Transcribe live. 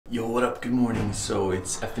Yo, what up? Good morning. So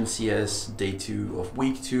it's FNCS day 2 of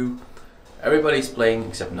week 2. Everybody's playing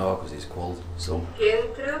except Noah because he's cold. So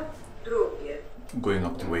I'm going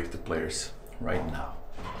up to wake the players right now.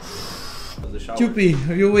 Chupi,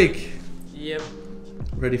 are you awake? Yep.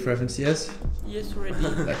 Ready for FNCS? Yes, ready.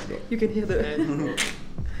 Let's go. You can hear the.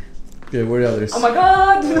 Okay, where are the others? Oh my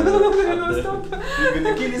god! No, stop! You're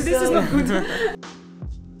gonna kill yourself. This is not good.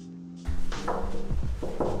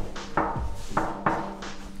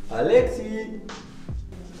 Alexi!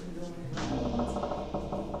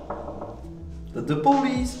 The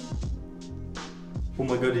police! Oh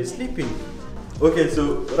my god, he's sleeping. Okay,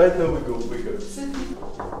 so right now we go.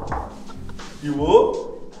 You up?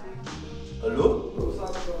 Hello?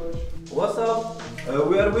 What's up?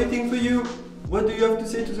 We are waiting for you. What do you have to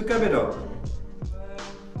say to the camera?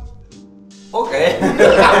 Okay.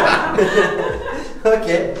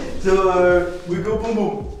 Okay, so we go boom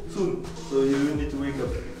boom soon. So you need to wake up.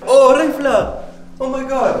 Oh, Rifla! Oh my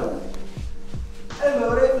god!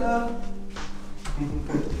 Hello, Rifla!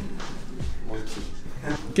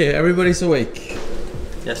 Okay, everybody's awake.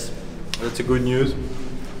 Yes, that's a good news.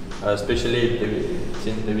 Especially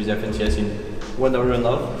since there is FNCS in 1 hour and a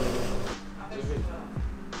half.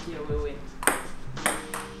 Yeah, wait.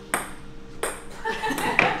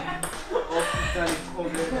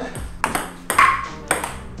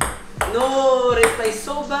 No, Resta is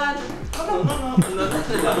so bad. No.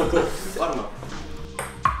 Arma.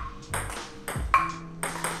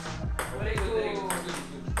 Very good.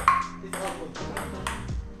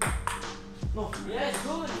 No. Yes,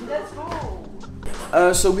 good. Let's go.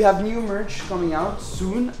 So we have new merch coming out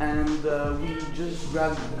soon, and we just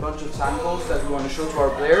grabbed a bunch of samples that we want to show to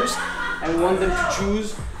our players, and we want them to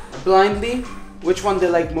choose blindly which one they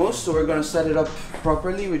like most. So we're gonna set it up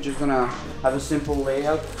properly. We're just gonna have a simple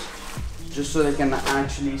layout, just so they can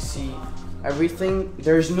actually see everything.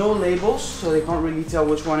 There's no labels, so they can't really tell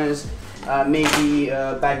which one is maybe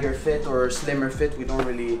a baggier fit or a slimmer fit. We don't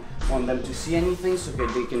really want them to see anything, so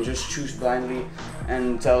they can just choose blindly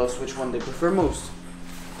and tell us which one they prefer most.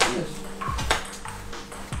 Yes.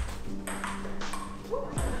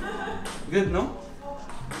 Good, no?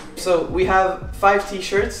 So we have 5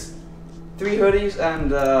 t-shirts, 3 hoodies,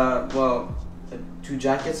 and well, 2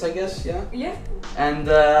 jackets, I guess, yeah? Yeah. And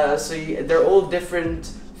so they're all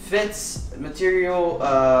different fits, material,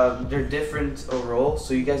 they're different overall,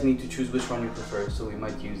 so you guys need to choose which one you prefer. So we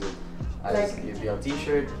might use it as Like your BL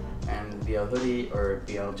t-shirt and BL hoodie or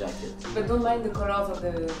BL jacket. But don't mind the colors of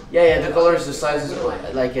the. Yeah, the colors, the sizes,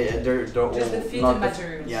 like they're all Just the fit not and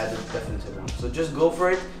materials. Yeah, the definitive one. So just go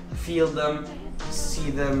for it, feel them,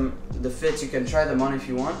 see them, the fits. You can try them on if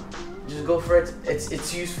you want. Just go for it.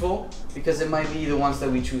 It's useful because it might be the ones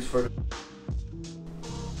that we choose for.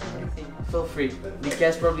 Feel free.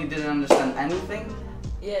 Nikas probably didn't understand anything.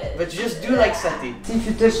 Yeah. But just do like Sati. If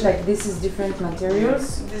you touch, like, this is different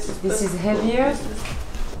materials, this is heavier.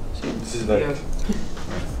 This is like,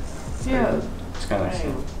 Yeah. it's kind of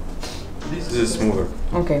smooth. This is smoother.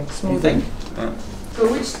 Okay, smooth. So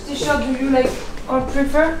which t-shirt do you like or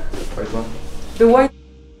prefer? White one? The white.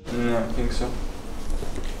 Yeah, I think so.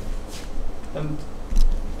 And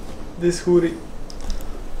this hoodie.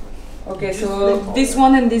 Okay, so this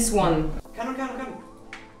one and this one. Can.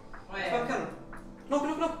 Look.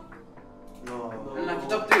 No. And like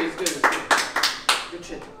top 3 is good. Good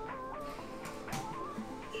shit.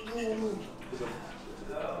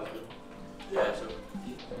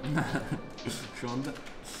 Şu anda.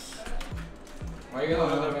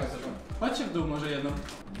 Chodźcie w dół może jedną.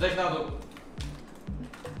 Zejdź na dół.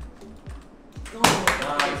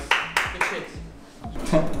 Nice. Good shit.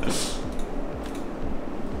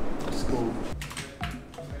 Let's go.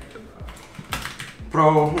 Bro,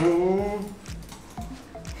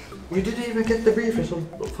 we didn't even get the briefers on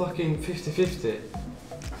fucking 50-50.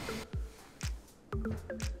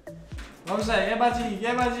 Dobrze, jebać ich,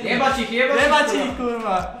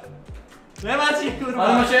 kurwa. Jebać ich, kurwa.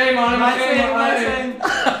 Ale ma shame.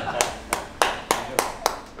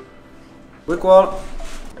 Quick wall.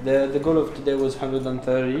 The goal of today was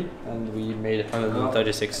 130 and we made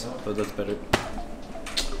 136, so that's better.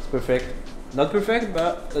 It's perfect. Not perfect,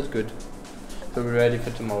 but that's good. So we're ready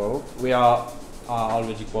for tomorrow. We are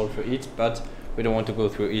already qualified for it, but we don't want to go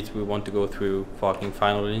through it. We want to go through fucking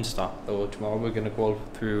final Insta. So tomorrow we're gonna qualify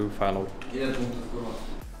through final.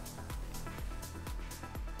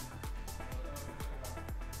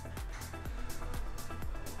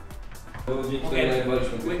 Okay,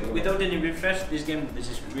 without any refresh, this game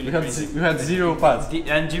is really crazy. We had 0 pads.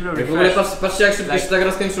 And zero W ogóle refresh. patrzcie jak szybko się ta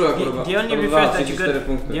gra skończyła, kurwa. The only refresh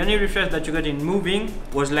that you got in moving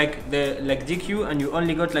was like the DQ, and you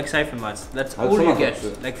only got like cipher mats. That's all you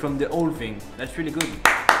get, like from the old thing. That's really good.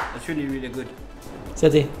 That's really good.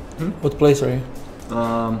 Seti, what place are you?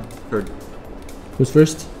 Third. Who's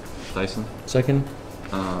first? Tyson. Second?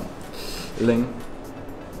 Ling.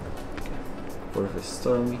 Fourth is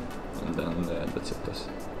Stormy. And then that's it.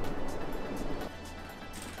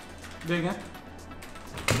 Doing it?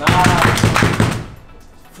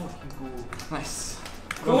 Nice.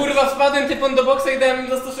 Kurwa, wpadłem typem do boksa i dałem im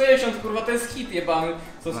za 160, kurwa, to jest hit jebany.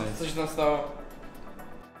 Co się tam stało?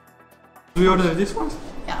 Do you order this one?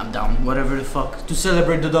 Yeah, I'm down. Whatever the fuck. To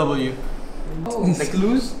celebrate the W. Like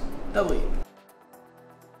lose? W.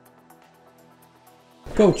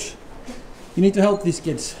 Coach, you need to help these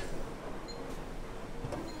kids.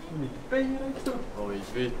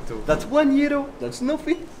 That's €1. That's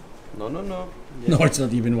nothing. No. Yes. No, it's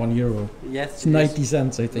not even €1. Yes. It's 90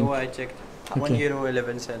 cents, I think. No, I checked. Okay.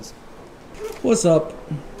 €1.11. What's up?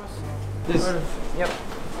 This. Yep.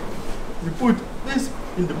 You put this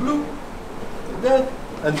in the blue, like that,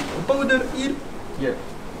 and the powder here. Here.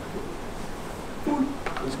 Cool.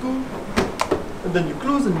 That's cool. And then you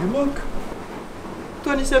close and you lock.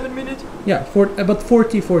 27 minutes. Yeah, about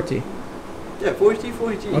 40-40. Yeah,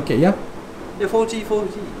 40-40. Okay, yeah? Yeah,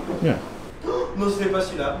 40-40. Yeah. Non, ce n'est pas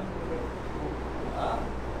celui-là. Ah.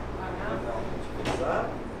 Maintenant, tu fais ça.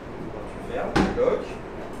 Tu fermes, tu lock.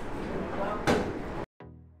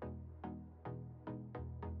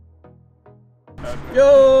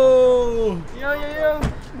 Yo! Yo!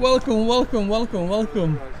 Welcome.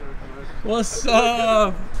 What's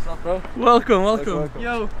up? What's up, bro? Welcome.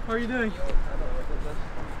 Yo, how are you doing?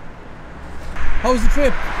 How was the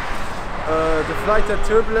trip? The flight had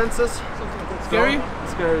turbulences. Scary?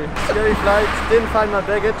 Scary flight. Didn't find my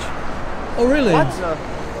baggage. Oh really? Yeah,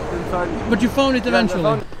 didn't find. But you found it eventually?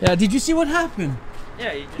 found Yeah, did you see what happened?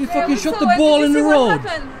 Yeah, He fucking shot the ball in the road.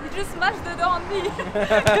 He just smashed the door on me.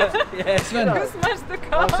 Sven. You smashed the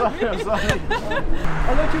car. I'm sorry.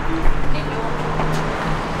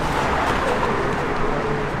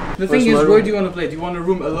 The thing is, where do you want to play? Do you want a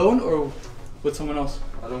room alone or with someone else?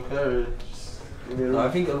 I don't care. Just give me a room. I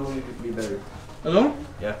think alone would be better. Alone?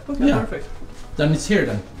 Yeah. Okay, Yeah. perfect. Then it's here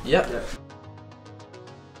then. Yep.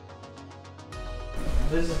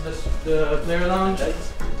 This is the player lounge.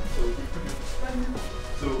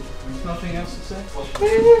 So, Nothing else to say?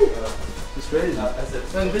 it's crazy.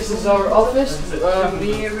 And this is our office.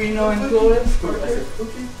 Me, Reno, and Chloe.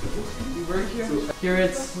 We work here. Here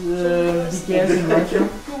it's DKS and Marshall.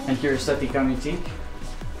 And here is Sati, Kamitik,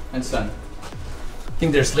 and Sven. I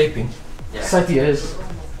think they're sleeping. Yeah. Sati is.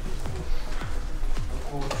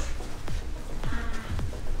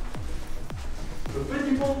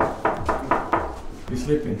 He's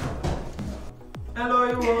sleeping. Hello,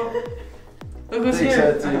 everyone. Look who's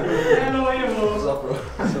here. Hello, everyone. What's up, bro?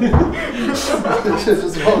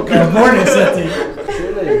 Just woke Good up. morning, Seti.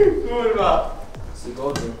 Kurwa.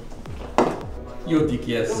 Yo,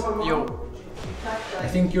 DKS. Yo. I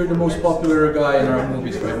think you're the most popular guy in our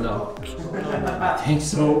movies right now. I think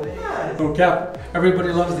so. No cap.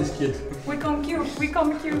 Everybody loves this kid. We come queue.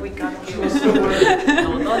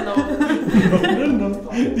 No.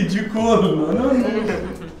 Did you call? No.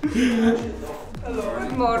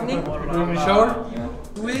 Good morning. Want a shower?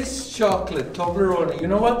 Swiss chocolate Toblerone. You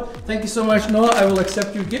know what? Thank you so much, Noah. I will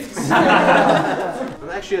accept your gifts. I'm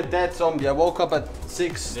actually a dead zombie. I woke up at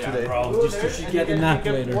 6 today. Bro, just you should get a nap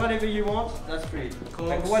later. Whatever you want, that's free.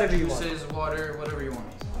 Like whatever you want. Juices, water, whatever you want.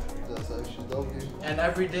 That's actually dope. And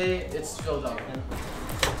every day it's filled up.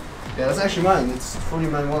 Yeah, that's actually mine. It's fully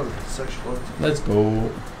my water. It's actually water. Let's go.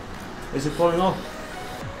 Is it falling off?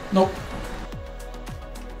 Nope.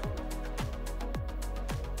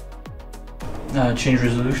 Change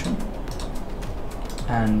resolution.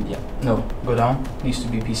 And yeah, no, go down. Needs to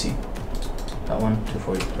be PC. That one,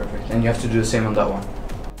 240, perfect. And you have to do the same on that one.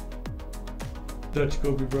 Dutch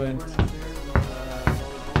Kobe Bryant.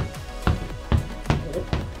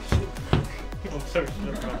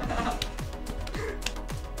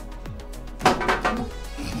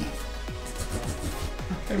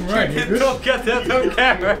 I'm right, you're good. Don't get that on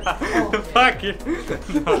camera. Fuck it.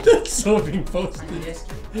 That's so being posted.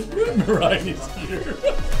 Ryan is here.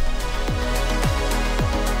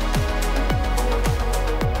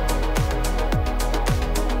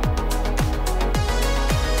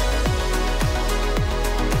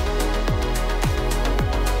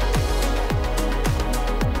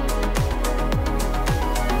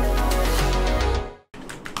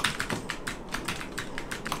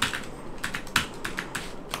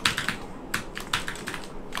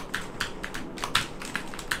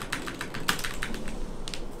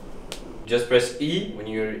 just press E when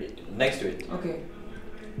you're next to it. Okay.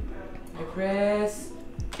 I press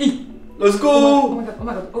E. Let's go! Oh my god, oh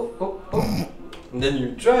my god, oh. And then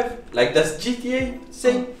you drive. Like that's GTA,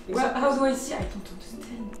 same. Well, how do I see? I don't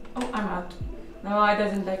understand. Oh, I'm out. No, I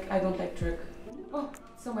don't like truck. Oh,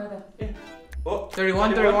 somewhere there. Yeah. Oh,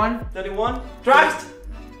 31. 31. Tracks!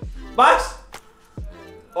 Backs!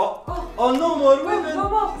 Oh no more women! No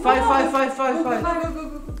more! 5.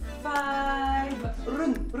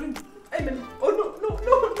 Run! Hey man! Oh no,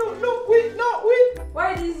 wait!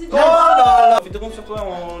 Why is it? Oh là là! Fais 2 rondes sur toi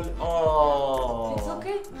en... Oh! It's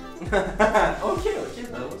okay. Okay,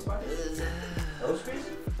 that was fine. That was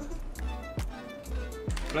crazy.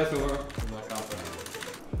 Blijf door. Na kamer.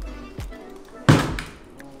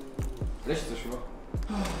 Lees je tussen hoor.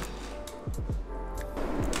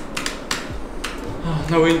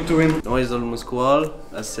 No win to win. No, it's almost cool.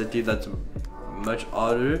 I said that's much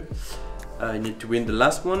harder. I need to win the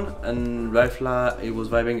last one, and Rifla, it was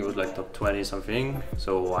vibing, it was like top 20 something,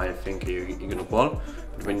 so I think you're gonna qual.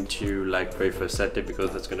 But we need to like play first set it because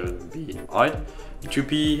that's gonna be hard.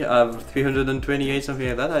 2P have 328 something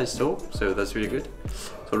like that I saw, so that's really good.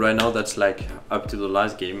 So right now that's like up to the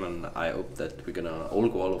last game, and I hope that we're gonna all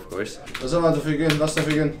qual, of course. That's not the figure, that's the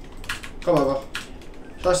figure. Come over.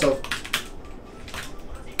 Try stuff.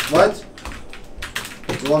 Right?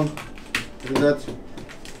 1. Do that.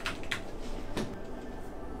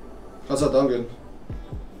 Gaat dat dan gaan?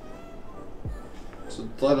 Zo,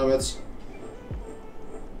 draai naar met.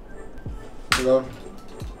 Zo.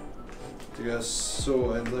 Die guy is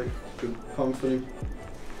zo eindelijk. Good pump for him.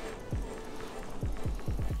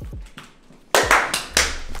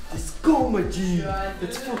 Let's go, my G!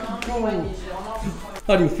 Let's fucking go!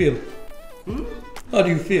 How do you feel? How do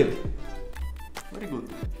you feel? Very good.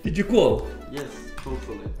 Did you call? Yes,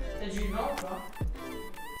 totally.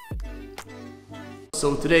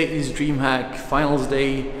 So today is DreamHack Finals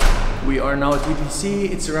Day. We are now at VPC.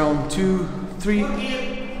 It's around 3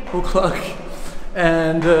 o'clock,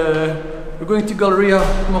 and we're going to Galleria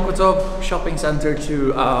Mokotov shopping center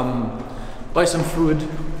to buy some food,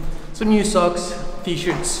 some new socks,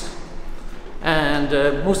 t-shirts, and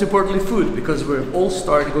most importantly food, because we're all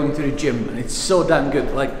started going to the gym and it's so damn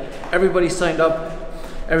good. Like everybody signed up,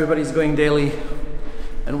 everybody's going daily,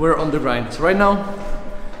 and we're on the grind. So right now,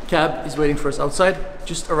 cab is waiting for us outside,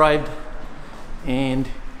 just arrived, and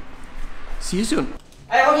see you soon.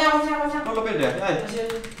 Allez, reviens. Non, la belle, allez.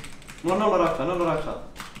 Non, la rafta.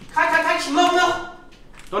 Kijk, je mort.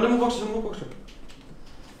 Non, mon box.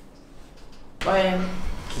 Ouais.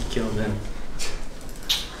 Qui killed them?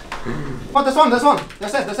 What, that's one.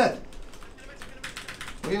 That's it.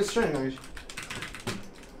 We're getting string, maybe.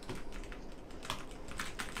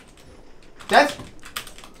 Dead?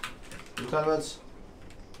 10 minutes.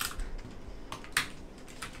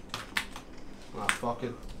 Ah, fuck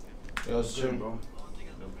it. Ja, dat is gym, bro. Die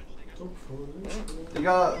gaat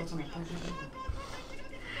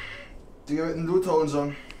met een loothouden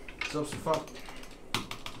zo. Zelfs de fuck.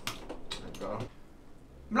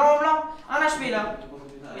 Blanc, un HP là.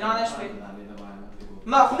 Il a un HP.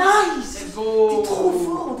 Mort. Nice. Let's go. T'es trop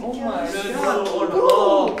fort. Oh my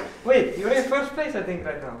god. Wait, you're in first place, I think,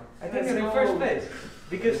 right now. I think you're in first place.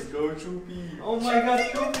 Because. Let's go, Choopy. Oh my god,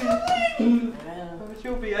 Choopy!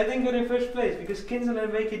 Choopy, I think you're in first place because Kinzel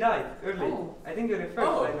and Wakey died early. Oh. I think you're in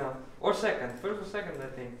first right now. Or second. First or second, I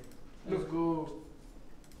think. Let's go.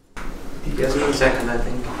 Yes, in second, I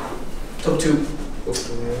think. Top 2.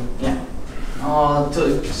 Yeah. Oh,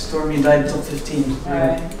 Stormy died top 15.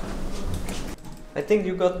 Alright. I think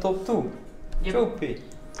you got top 2. Yep.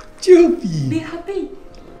 Choopy! Be happy!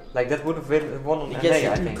 Like that would have won on NA,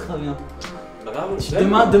 Yes, I think. ultra bien. Bravo.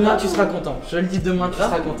 Demain tu seras content. Je le dis demain tu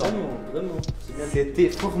seras content. Vraiment. C'était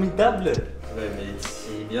formidable! Ouais, mais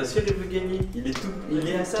si, bien sûr il veut gagner. Il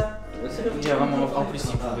est à ça. Il y a vraiment en plus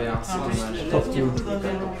il pouvait, hein, c'est dommage. Top 2.